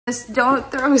Just don't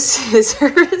throw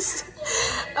scissors.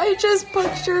 I just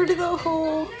punctured the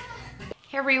hole.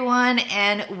 Hey everyone,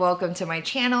 and welcome to my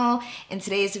channel. In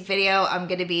today's video, I'm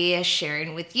going to be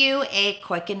sharing with you a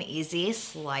quick and easy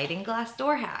sliding glass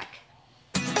door hack.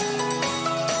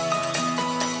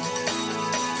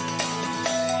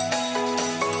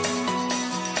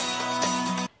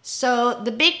 So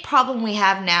the big problem we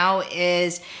have now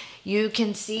is you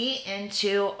can see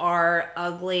into our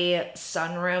ugly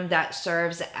sunroom that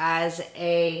serves as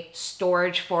a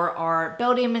storage for our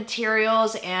building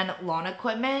materials and lawn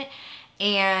equipment.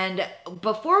 And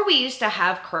before we used to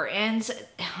have curtains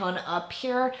hung up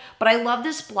here, but I love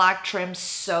this black trim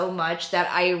so much that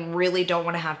I really don't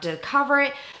want to have to cover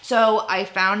it. So I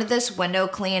found this window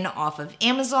clean off of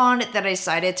Amazon that I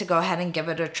decided to go ahead and give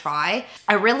it a try.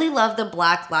 I really love the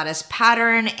black lattice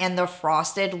pattern and the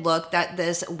frosted look that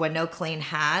this window clean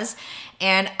has.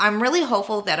 And I'm really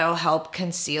hopeful that it'll help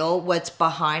conceal what's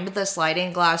behind the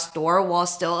sliding glass door while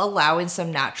still allowing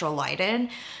some natural light in.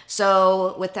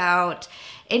 So without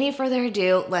any further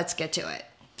ado, let's get to it.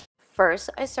 First,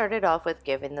 I started off with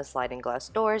giving the sliding glass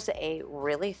doors a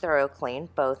really thorough clean,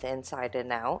 both inside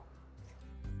and out.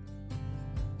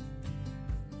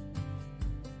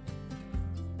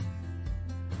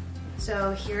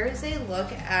 So here's a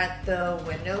look at the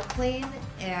window clean,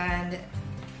 and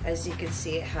as you can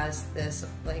see, it has this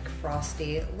like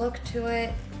frosty look to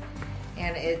it,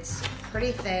 and it's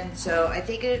pretty thin, so I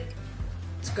think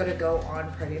it's going to go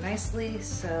on pretty nicely.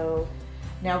 So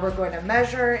now we're going to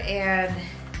measure and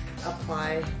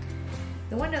apply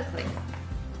the window clean.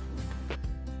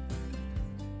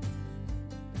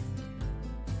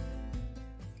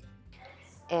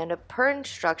 And per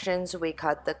instructions, we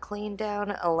cut the clean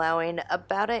down, allowing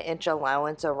about an inch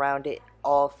allowance around it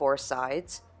all four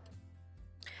sides.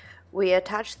 We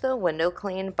attached the window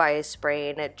clean by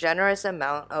spraying a generous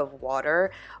amount of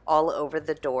water all over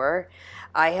the door.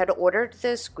 I had ordered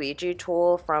this squeegee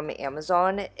tool from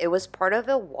Amazon. It was part of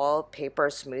a wallpaper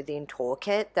smoothing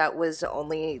toolkit that was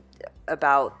only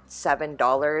about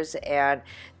 $7, and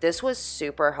this was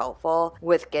super helpful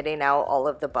with getting out all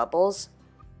of the bubbles.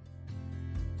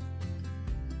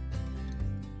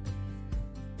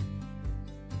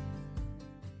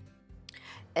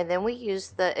 And then we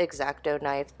used the X-Acto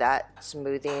knife that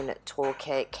smoothing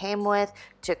toolkit came with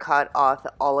to cut off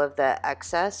all of the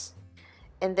excess.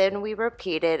 And then we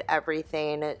repeated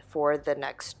everything for the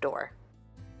next door.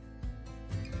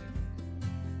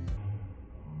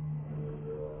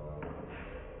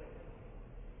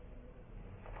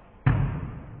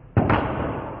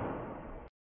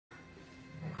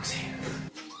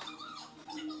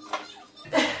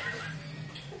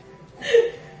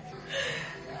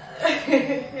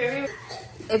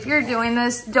 If you're doing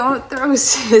this, don't throw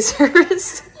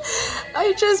scissors.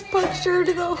 I just punctured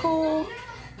the hole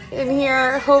in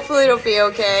here. Hopefully it'll be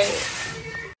okay.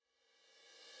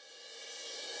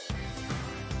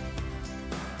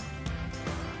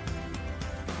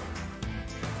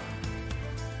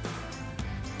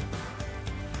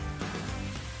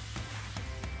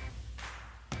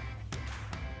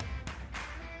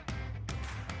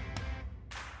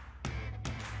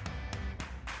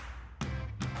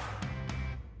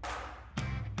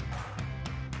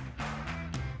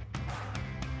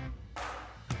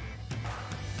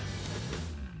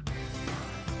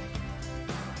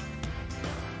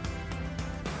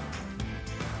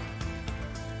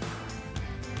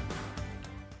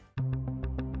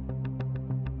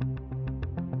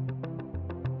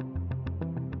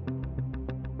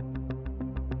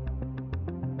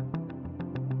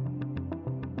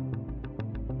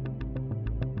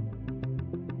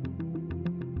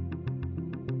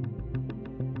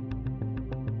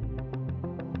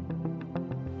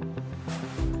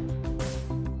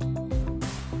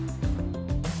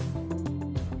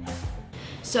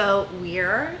 So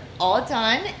we're all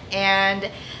done,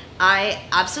 and I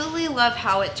absolutely love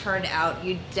how it turned out.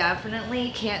 You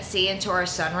definitely can't see into our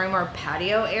sunroom or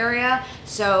patio area,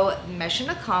 so mission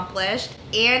accomplished,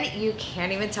 and you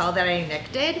can't even tell that I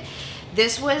nicked it.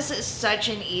 This was such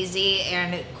an easy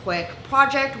and quick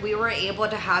project. We were able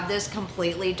to have this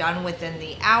completely done within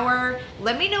the hour.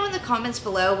 Let me know in the comments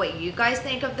below what you guys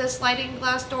think of this sliding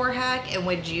glass door hack, and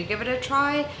would you give it a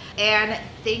try? And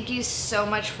thank you so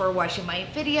much for watching my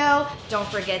video. Don't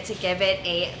forget to give it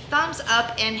a thumbs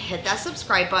up and hit that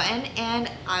subscribe button, and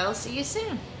I'll see you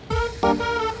soon.